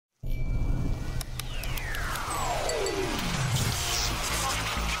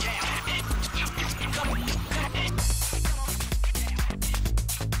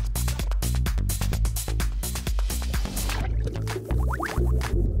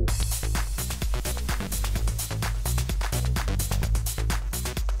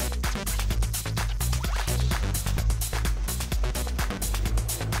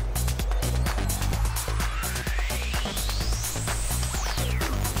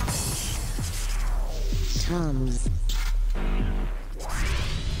TOMz.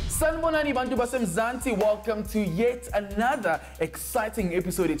 Sanibonani bantu basemzansi, welcome to yet another exciting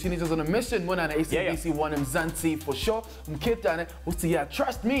episode of Teenagers on a Mission. Monana SABC One Mzansi for sure. Mketane,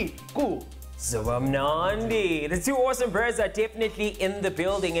 trust me, cool. Nandi. The two awesome birds are definitely in the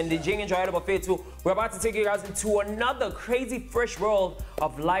building, and the Jing and Joyable Fetu, we're about to take you guys into another crazy fresh world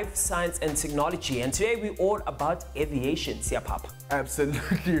of life science and technology. And today we're all about aviation. Papa.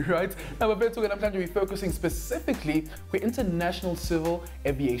 Absolutely right. Now we're going to be focusing specifically for International Civil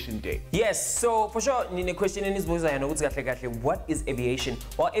Aviation Day. Yes, so for sure, the question is what is aviation?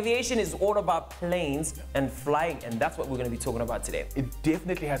 Well, aviation is all about planes and flying, and that's what we're going to be talking about today. It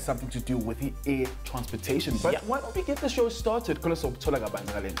definitely has something to do with the air transportation. But why don't we get the show started?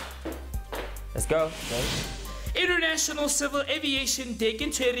 Let's go. International Civil Aviation Day ke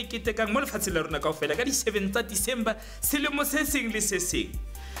ntho e re ketekang mo lefatsheng la rona kaofela ka di 7 tsa December selemo se seng le se seng.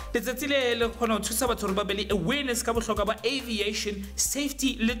 Letsatsi le le kgona ho thusa batho hore ba be le awareness ka bohlokwa ba aviation,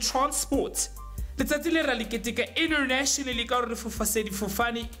 safety le transport. Letsatsi le ra le keteka internationally ka hore re fofase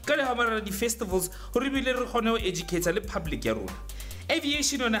difofane ka le hamara di festivals hore bile re kgone ho educate le public ya rona.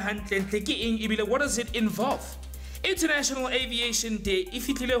 Aviation ona hantle ntle ke eng ebile what does it involve? International Aviation Day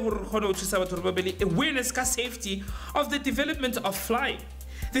ifitlile hore re kgone ho thusa batho hore ba be le awareness ka safety of the development of flying.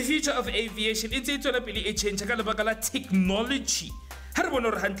 The future of aviation e tswela pele e change ka lebaka la technology. Ha re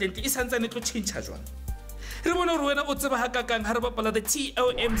bona hore hantle ntle e santsane tlo change jwang. Re bona hore wena o tseba hakakang ha re bapala the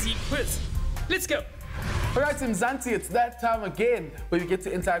TOMz quiz. Let's go. Alright, Mzansi, it's that time again where we get to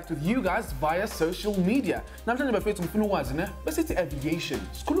interact with you guys via social media. Now, I'm telling you about aviation.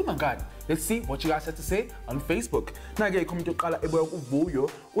 Let's see what you guys have to say on Facebook. Now,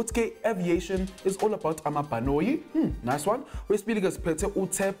 aviation is all about amabhanoyi. Nice one.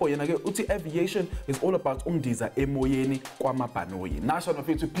 Aviation is all about umdiza emoyeni kwamabhanoyi. Nice one of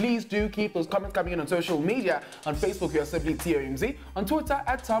you. Please do keep those comments coming in on social media. On Facebook, we are simply TOMz. On Twitter,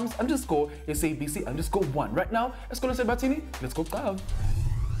 at TOMz_SABC_1. Right now, let's go to Sebatini. Let's go club.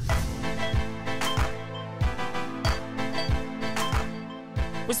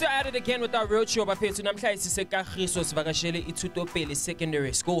 We're still at it again with our road show.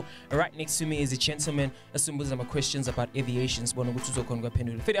 Secondary School. Right next to me is a gentleman. Some questions about aviation. What's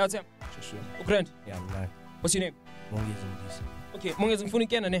your name? Okay,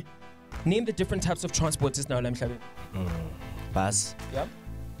 name the different types of transporters now. Bus. Yeah.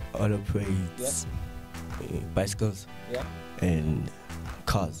 Aeroplanes. Bicycles. Yeah. And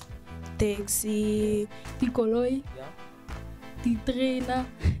cars. Taxi, Picoloi. Yeah. The trainer,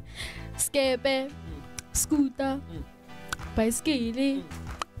 skepe, scooter, bicycle,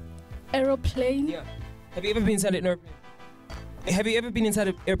 aeroplane. Yeah. Have you ever been inside an airplane? Have you ever been inside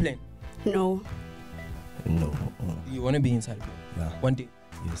an airplane? No. No. You want to be inside? Yeah. One day.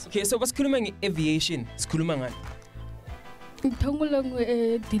 Yes. Okay, so what's kulumang aviation? Kulumang Ntongolong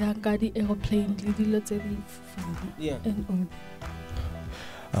dilangadi aeroplane yeah. And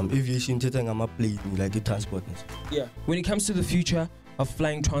all. Aviation is a plane, like the transport. Yeah. When it comes to the future of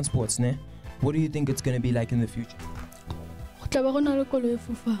flying transports, what do you think it's going to be like in the future? So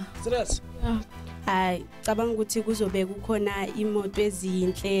that's Hayi cabanga ukuthi kuzobe kukhona imoto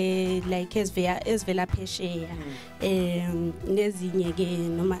ezinhle like ezivela phesheya nezinye ke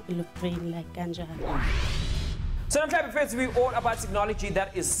noma aeroplane like kanjalo. So I'm trying to be all about technology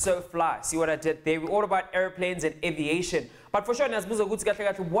that is so fly. See what I did there? We're all about airplanes and aviation. But for sure,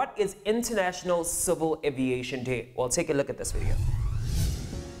 what is International Civil Aviation Day? Well, take a look at this video.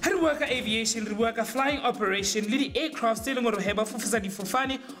 Work aviation, work flying operation, the aircraft stealing or heba for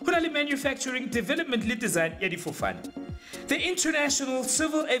fofane, manufacturing, development, design, yadi fofane. The International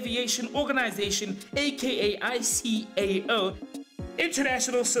Civil Aviation Organization, aka ICAO,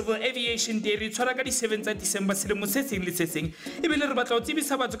 International Civil Aviation Day re tshwara ka di 7 tsa December selemo se seng le se seng ebile re batla ho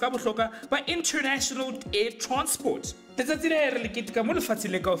tsebisa batho ka bohloka ba international air transport. Letsatsi le re le keteka mo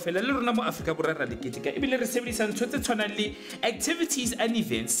lefatsheng le kaofela le rona mo Afrika Borwa ra le keteka ebile re sebedisa ntho tse tshwanang le activities and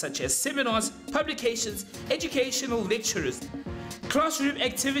events such as seminars, publications, educational lectures, classroom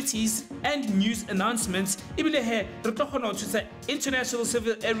activities and news announcements. Ebile he re tlo kgona ho thusa International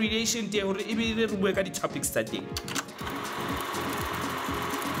Civil Aviation Day hore ebile re bua ka di topics tsa teng.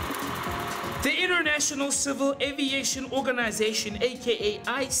 The International Civil Aviation Organization, aka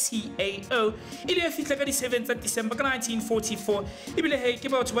ICAO, ile ya fitla ka di 7 tsa December 1944. Ibile he ke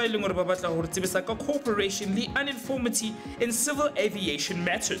batho ba ileng hore ba batla hore tsebisa ka cooperation le uniformity in civil aviation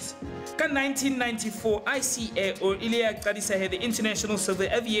matters. Ka 1994, ICAO ile ya qadisa the International Civil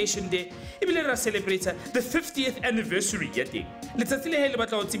Aviation Day. Ibile ra celebrate the 50th anniversary ya teng. letsatsi le he le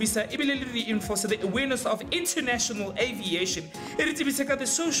batla ho tsebisa ebile le reinforce the awareness of international aviation e re tsebisa ka the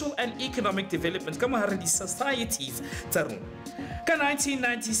social and economic development ka mohare di-societies tsa rona. Ka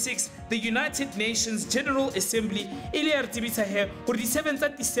 1996, the United Nations General Assembly ile ya re tsebisa he gore di 7 tsa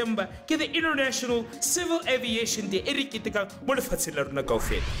December ke the International Civil Aviation Day e re ketekang mo lefatsheng la rona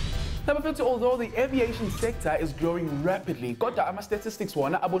kaofela. Now, although the aviation sector is growing rapidly, kodwa ama-statistics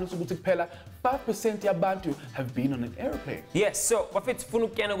wona abonisa ukuthi kuphela 5% yabantu have been on an airplane. Yes, so bafethu funa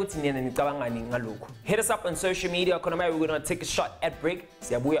ukuyana ukuthi nina nicabangani ngalokho. Hit us up on social media. Khona manje we're going to take a shot at break.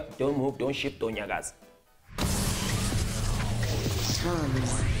 Siyabuya, don't move, don't shift, don't nyakaza.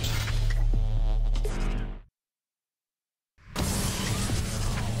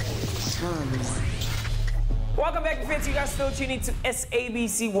 Welcome back, friends. You guys still tuning to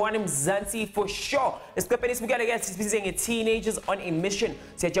SABC Mzansi for sure. Teenagers on a mission.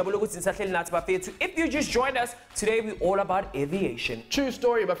 If you just joined us, today we're all about aviation. True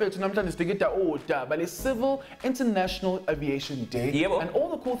story, bafethu namhlanje sigida udaba le Civil International Aviation Day. Yebo. And all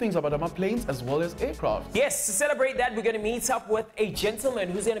the cool things about our planes as well as aircraft. Yes, to celebrate that, we're going to meet up with a gentleman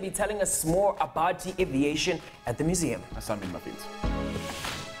who's going to be telling us more about the aviation at the museum. Asami bafethu.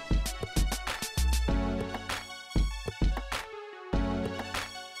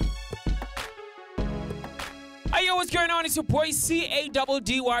 Yo, what's going on? It's your boy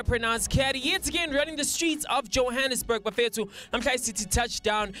C-A-D-D-Y pronounced Caddy. Yet again, running the streets of Johannesburg. I'm trying to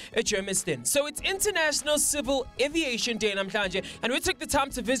touchdown at Germiston. So it's International Civil Aviation Day, and we took the time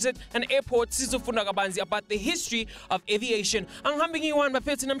to visit an airport about the history of aviation.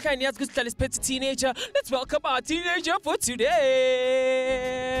 Teenager. Let's welcome our teenager for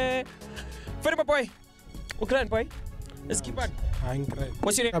today. For boy. What boy? Let's keep on.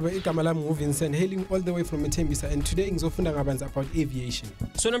 What's your name? I'm Vincent, hailing all the way from Tembisa, and today I'm about aviation.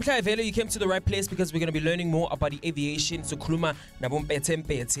 So Namhla, you came to the right place because we're going to be learning more about the aviation. So Kuluma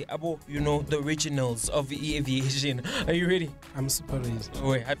Abo, you know, the originals of the aviation. Are you ready? I'm super ready. Oh,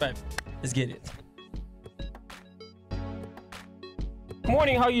 wait, high five. Let's get it.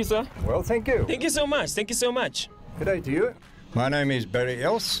 Morning, how are you, sir? Well, thank you. Thank you so much. Thank you so much. Good day to you. My name is Barry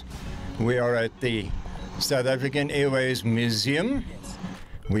Els. We are at the South African Airways Museum.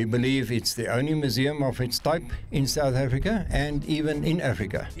 We believe it's the only museum of its type in South Africa and even in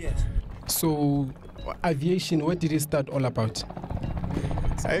Africa. Yes. So, aviation, what did it start all about?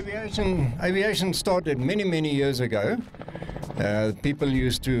 Aviation started many years ago. People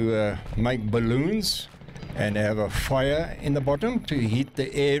used to make balloons and have a fire in the bottom to heat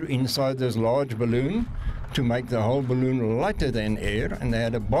the air inside this large balloon, to make the whole balloon lighter than air, and they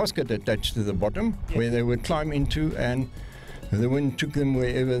had a basket attached to the bottom where they would climb into, and the wind took them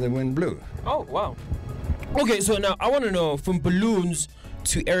wherever the wind blew. Oh, wow. Okay, so now I want to know, from balloons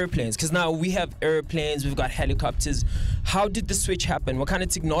to airplanes, because now we have airplanes, we've got helicopters. How did the switch happen? What kind of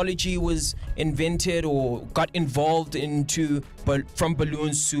technology was invented or got involved into from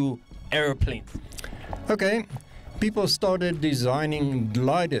balloons to airplanes? Okay. People started designing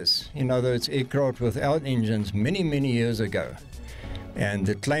gliders, in other words, aircraft without engines, many years ago. And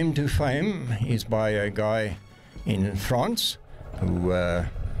the claim to fame is by a guy in France who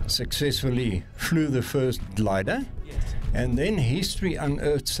successfully flew the first glider. Yes. And then history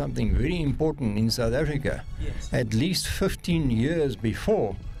unearthed something very important in South Africa. Yes. At least 15 years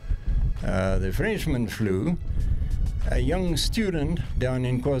before the Frenchman flew, a young student down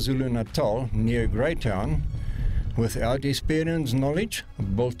in KwaZulu-Natal, near Greytown, without experience, knowledge,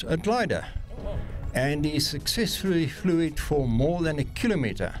 built a glider. And he successfully flew it for more than 1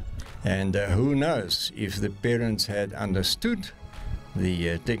 kilometer. And who knows, if the parents had understood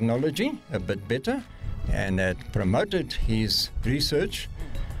the technology a bit better and had promoted his research,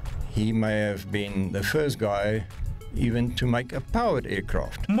 he may have been the first guy even to make a powered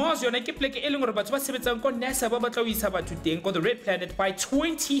aircraft. Mars yona ke pleke e leng gore batho ba sebetsang ko NASA ba batla ho isa batho teng ko the Red Planet by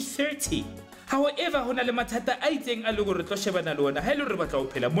 2030. However, hona le mathata a itseng a le gore tlo shebana le ona ha ile re batla ho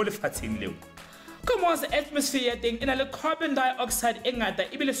phela mo lefatsheng leo. Ka Mars atmosphere ya teng ena le carbon dioxide e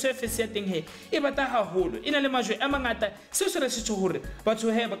ngata ebile surface ya teng he e bata haholo, ena le majwe a mangata se se re setse hore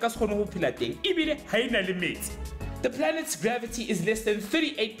batho he ba ka se kgone ho phela teng ebile ha ina le metsi. The planet's gravity is less than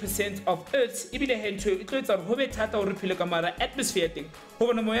 38% of Earth's. Ebile he ntho e tlo etsa hore ho be thata hore phele ka mara atmosphere ya teng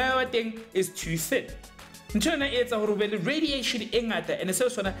hobane moya wa teng is too thin. Ntho ena e etsa hore be le radiation e ngata and se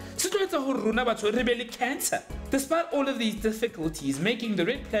sona se tlo etsa hore rona batho re be le cancer. Despite all of these difficulties, making the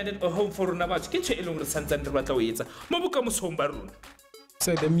Red Planet a home for rona batho ke ntho e leng re santsane re batla ho etsa mo bokamosong ba rona.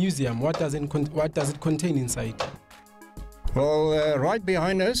 So the museum, what does it contain inside? Well, right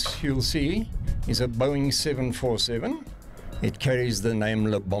behind us, you'll see, is a Boeing 747. It carries the name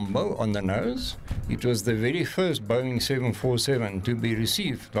Lebombo on the nose. It was the very first Boeing 747 to be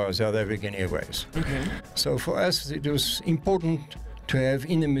received by South African Airways. Okay. So for us, it was important to have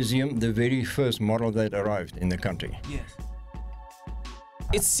in the museum the very first model that arrived in the country. Yes.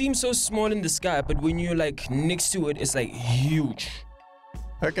 It seems so small in the sky, but when you're like next to it, it's like huge.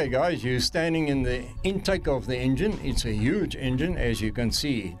 Okay guys, you're standing in the intake of the engine. It's a huge engine, as you can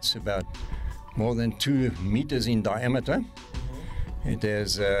see. It's about more than 2 meters in diameter. It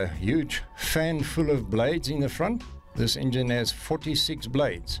has a huge fan full of blades in the front. This engine has 46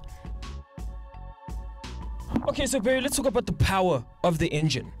 blades. Okay, so Barry, let's talk about the power of the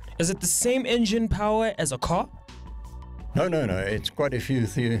engine. Is it the same engine power as a car? No. It's quite a few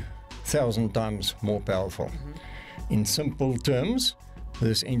thousand times more powerful. In simple terms,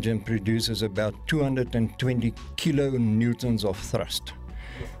 this engine produces about 220 kilonewtons of thrust.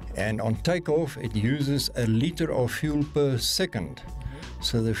 And on takeoff, it uses a liter of fuel per second.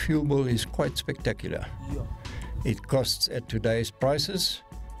 So the fuel bill is quite spectacular. It costs, at today's prices,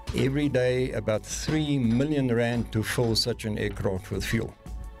 every day about 3 million rand to fill such an aircraft with fuel.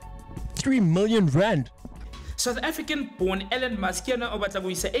 3 million rand? South African-born Elon Musk yana o batla go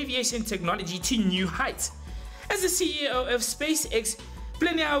isa aviation technology to new heights. As the CEO of SpaceX,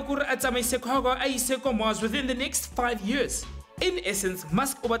 plan ya gore a tsamaise cargo a ise ko Mars within the next 5 years. In essence,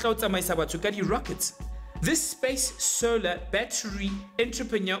 Musk o batla o tsamaisa batho ka di rockets. This space solar battery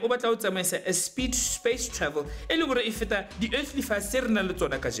entrepreneur o batla o tsamaisa a speed space travel e le gore e feta di earthly fast tse re nang le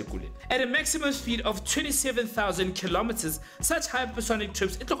tsona ka jekule. At a maximum speed of 27,000 kilometers, such hypersonic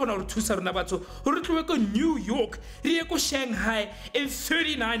trips e tlo kgona gore thusa rona batho gore re tlowe ko New York re ye ko Shanghai in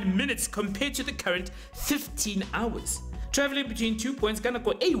 39 minutes compared to the current 15 hours. Traveling between 2 points ka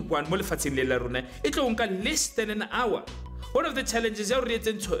nako e one mo lefatsheng le la rona e tlo nka less than an hour. One of the challenges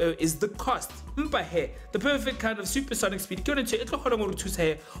is the cost. The perfect kind of supersonic speed the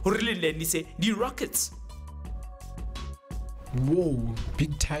rockets. Whoa,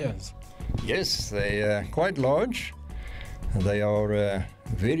 big tires. Yes, they are quite large. They are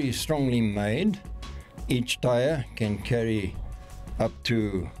very strongly made. Each tire can carry up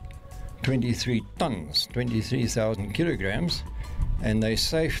to 23 tons, 23,000 kilograms. And they're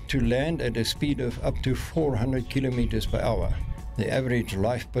safe to land at a speed of up to 400 kilometers per hour. The average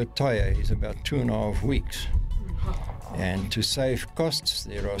life per tire is about 2.5 weeks. And to save costs,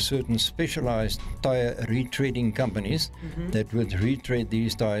 there are certain specialized tire retreading companies that would retread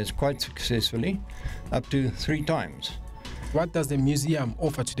these tires quite successfully, up to 3 times. What does the museum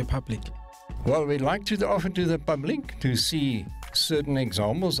offer to the public? Well, we'd like to offer to the public to see certain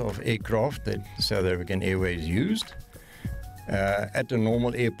examples of aircraft that South African Airways used. At a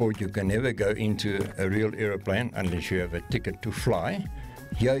normal airport, you can never go into a real aeroplane unless you have a ticket to fly.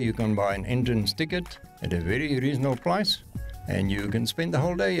 Here you can buy an entrance ticket at a very reasonable price and you can spend the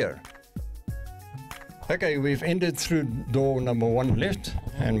whole day here. Okay, we've entered through door number 1 left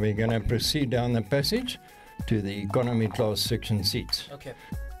and we're going to proceed down the passage to the economy class section seats. Okay.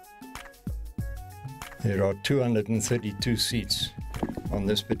 There are 232 seats on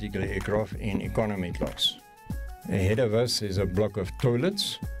this particular aircraft in economy class. Ahead of us is a block of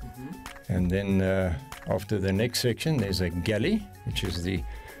toilets, and then after the next section there's a galley, which is the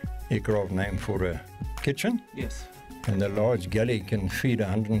aircraft name for a kitchen. Yes. And the large galley can feed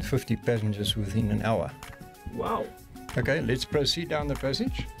 150 passengers within an hour. Wow. Okay, let's proceed down the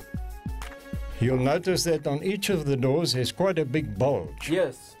passage. You'll notice that on each of the doors there's quite a big bulge.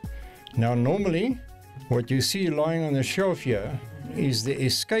 Yes. Now normally what you see lying on the shelf here is the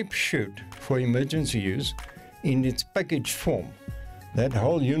escape chute for emergency use in its packaged form. That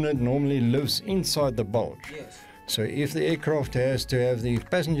whole unit normally lives inside the bulge. Yes. So if the aircraft has to have the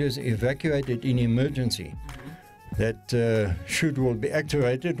passengers evacuated in emergency, that chute will be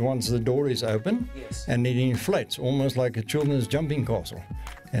activated once the door is open. Yes. And it inflates almost like a children's jumping castle.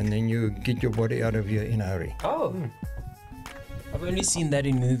 And then you get your body out of here in a hurry. Oh. I've only seen that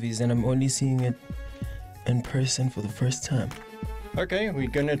in movies and I'm only seeing it in person for the first time. Okay, we're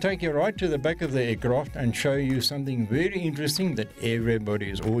going to take you right to the back of the aircraft and show you something very interesting that everybody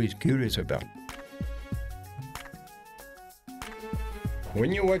is always curious about.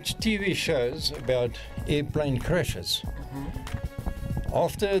 When you watch TV shows about airplane crashes,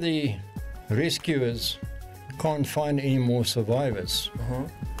 after the rescuers can't find any more survivors,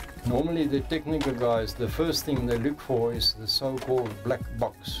 normally the technical guys, the first thing they look for is the so-called black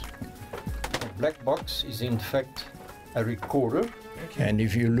box. The black box is in fact a recorder. Okay. And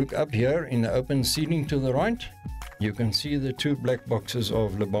if you look up here in the open ceiling to the right, you can see the 2 black boxes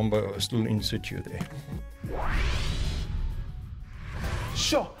of Lebombo are still in situ there.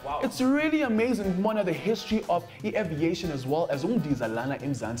 Sure. Wow. It's really amazing one of the history of aviation as well as umdizalana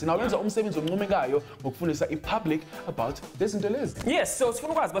eMzansi. Now lenza umsebenzi onqumegayo ngokufundisa ipublic about this into lezi. Yes, so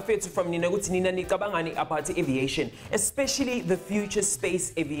sifuna ukwazi bafethu from nina ukuthi nina nicabangani about aviation, especially the future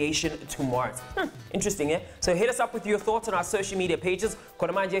space aviation to Mars. Interesting, eh? So hit us up with your thoughts on our social media pages.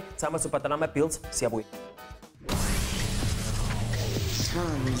 Khona manje sama suphatana ama builds. Siyabuya.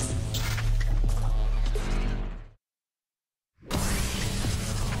 TOMz.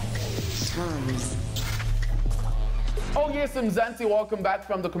 TOMz. Oh yes, Mzansi, welcome back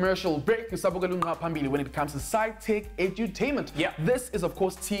from the commercial break. When it comes to sci-tech edutainment. Yeah. This is of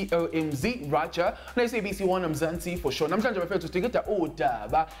course TOMZ, Raja. SABC One Mzansi for sure. I'm trying to refer to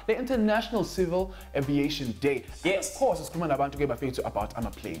the International Civil Aviation Day. Yes. And of course, it's coming about to get about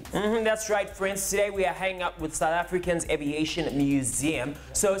planes. That's right, friends. Today we are hanging out with South Africa's Aviation Museum.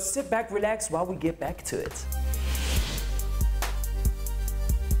 So sit back, relax while we get back to it.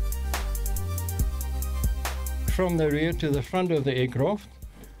 From the rear to the front of the aircraft,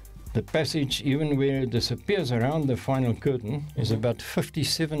 the passage, even where it disappears around the final curtain, is about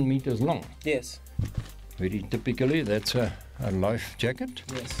 57 meters long. Yes. Very typically, that's a life jacket.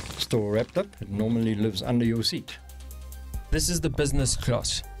 Yes. Still wrapped up. It normally lives under your seat. This is the business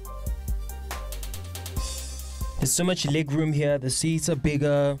class. There's so much leg room here. The seats are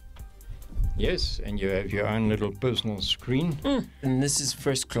bigger. Yes, and you have your own little personal screen. And this is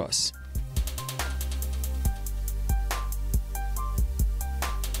first class.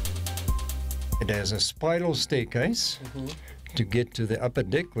 It has a spiral staircase to get to the upper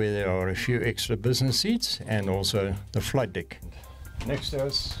deck where there are a few extra business seats and also the flight deck. Next to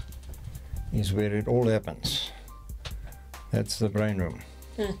us is where it all happens. That's the brain room.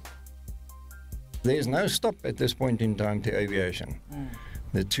 There's no stop at this point in time to aviation.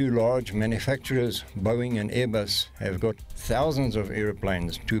 The two large manufacturers, Boeing and Airbus, have got thousands of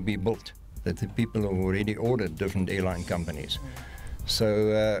airplanes to be built that the people have already ordered, different airline companies.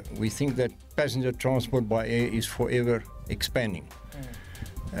 So we think that passenger transport by air is forever expanding.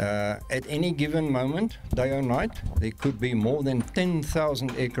 At any given moment, day or night, there could be more than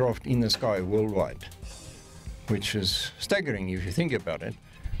 10,000 aircraft in the sky worldwide, which is staggering if you think about it.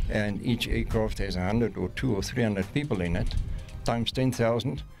 And each aircraft has 100 or 200 or 300 people in it, times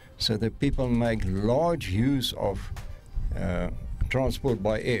 10,000. So the people make large use of transport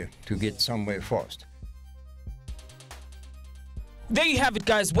by air to get somewhere fast. There you have it,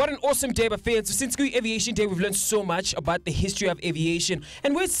 guys. What an awesome day, Buffet. So since Civil Aviation Day, we've learned so much about the history of aviation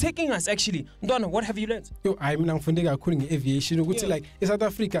and where it's taking us, actually. Ndwana, what have you learned? Yo, I'm ngifunde kakhulu nge-aviation ukuthi like eSouth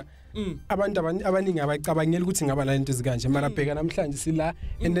Africa abantu abaningi abacabangela ukuthi ngaba la into ezikanje mara bheka namhlanje sila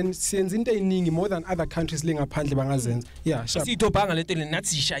and then siyenza into eziningi more than other countries lengaphandle bangazenza. Yeah, sharp. Asiyitobhanga lento le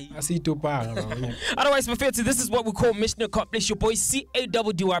nathi sishayi. Asiyitobhanga. Otherwise, Buffet, this is what we call mission accomplished. Your boy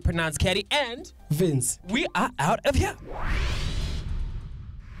CAWDY pronounced Caddy and Vince. We are out of here.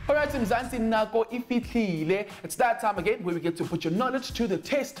 Alright, Mzansi nako ifihlile. It's that time again where we get to put your knowledge to the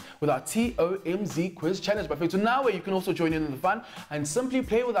test with our TOMZ quiz challenge. But now where you can also join in the fun and simply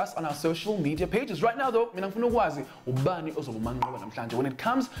play with us on our social media pages. Right now though, mina ngifuna ukwazi ubani ozobumanqoba namhlanje when it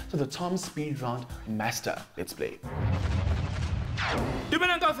comes to the TOMz Speed Round Master. Let's play.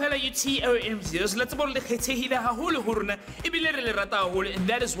 Dumelang kaofela you TOMzers, let's ball le khethehile haholo ho rona ebile re le rata haholo, and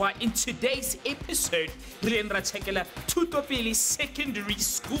that is why in today's episode re le ra checkela Thutopele Secondary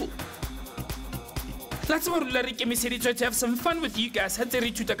School. Let's ball le re kemiseditswe to have some fun with you guys. Ha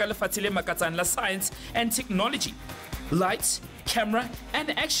re ithuta ka lefatshe le makatsang la science and technology. Lights, camera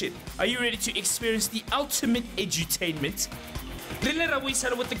and action. Are you ready to experience the ultimate edutainment? Re le ra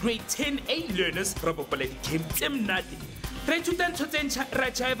buisana with the grade 10A learners. Ra bopala di game tse mnate. We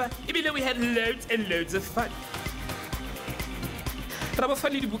had loads and loads of fun. That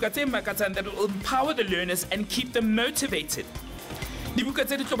will empower the learners and keep them motivated.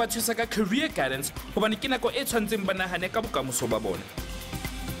 Career guidance. We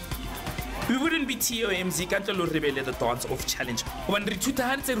wouldn't be TOMZ can't rebel the dance off challenge. TOMZ.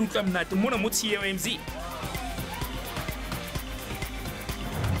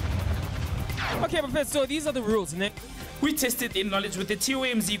 Okay, Buffet, so these are the rules, Nick. We tested their knowledge with the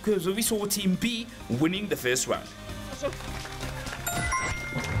TOMZ quiz where we saw Team B winning the first round.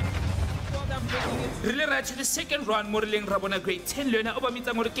 Really right to the second round, modeling Rabona grade 10 learner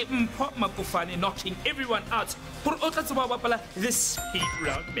Obamita Morike Mpop Makufane knocking everyone out for the speed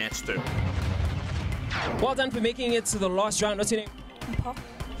round master. Well done for making it to the last round. What's your name?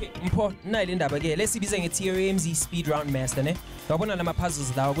 Okay, Mpo, naile indaba ke. Lesibiza nge-TOMz speed round master ne. Yabona lama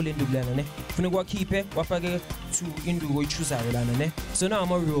puzzles lawa kule nduku lana ne. Ufuna ukwakhiphe wafake to induku oyichoosayo lana ne. So now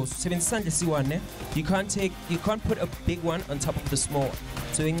ama rules. Sebenzisandla si1 ne. You can't put a big one on top of the small one.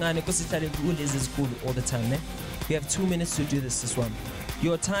 So ingane kusihlale kulezi ezikhulu all the time ne. You have 2 minutes to do this one.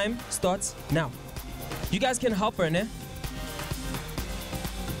 Your time starts now. You guys can help her ne.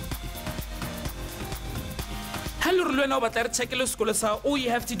 Hello, all you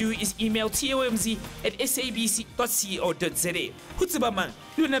have to do is email tomz@sabc.co.za.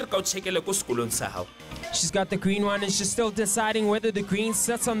 She's got the green one and she's still deciding whether the green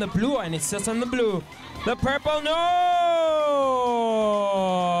sits on the blue, and it sits on the blue. The purple, no!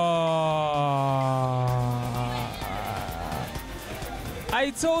 I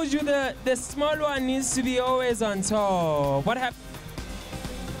told you the small one needs to be always on top. What happened?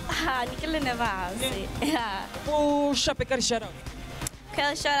 Yeah. Oh, shout out.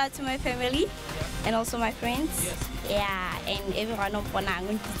 Okay, shout out to my family and also my friends. Yes. Yeah, and everyone of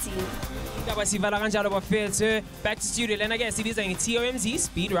Bonang. Back to studio. And I guess it is a TOMz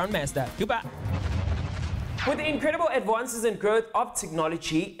Speed Round Master. Goodbye. With the incredible advances and growth of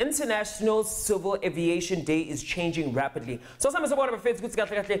technology, International Civil Aviation Day is changing rapidly. So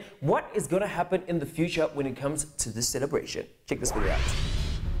what is going to happen in the future when it comes to this celebration? Check this video out.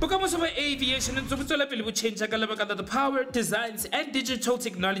 Bokamoso ba aviation and change the power, designs, and digital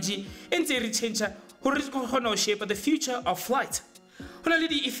technology into change shape the future of flight.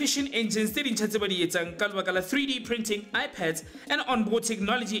 The efficient engines that in 3D printing, iPads, and onboard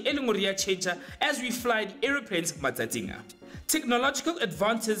technology changer as we fly aeroplanes matsatinga. Technological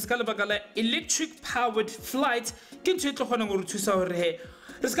advances electric powered flight and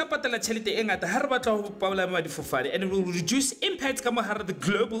it will reduce impact the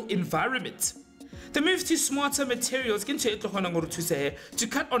global environment. The move to smarter materials to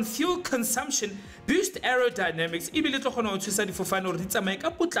cut on fuel consumption, boost aerodynamics,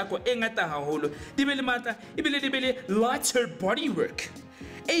 lighter bodywork.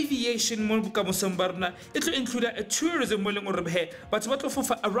 Aviation it will include a tourism but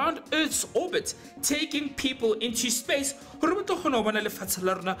around Earth's orbit, taking people into space from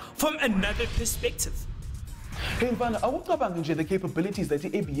another perspective. Hey, Mfana, the capabilities that the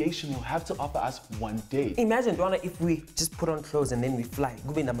aviation will have to offer us one day. Imagine, Donna, if we just put on clothes and then we fly.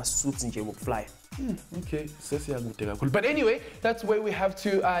 Suits and we'll fly. Okay, but anyway, that's where we have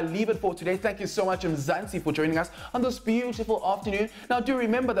to leave it for today. Thank you so much, Mzansi, for joining us on this beautiful afternoon. Now, do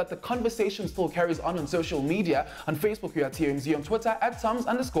remember that the conversation still carries on social media. On Facebook, we are TOMz. On Twitter,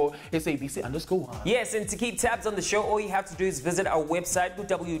 @TOMz_SABC_1. Yes, and to keep tabs on the show, all you have to do is visit our website,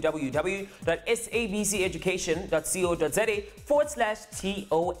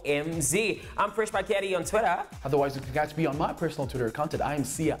 www.sabceducation.co.za/TOMz. I'm Fresh by Caddy on Twitter. Otherwise, you can catch me on my personal Twitter account at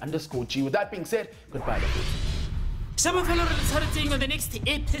 @IamSia_G. With that being said, goodbye. On the next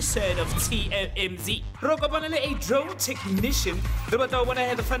episode of TOMz, a drone technician want to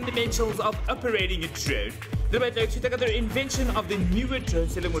have the fundamentals of operating a drone. The invention of the newer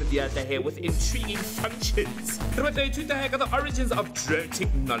drones with intriguing functions. The origins of drone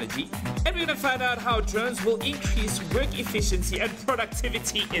technology. And we're going to find out how drones will increase work efficiency and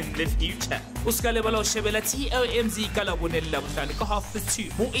productivity in the future. TOMz kalabonella 2:30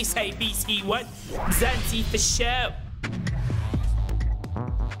 more SABC 1 Zanti the show.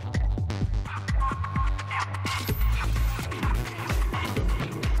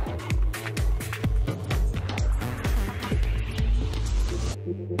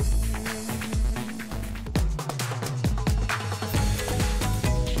 Thank you.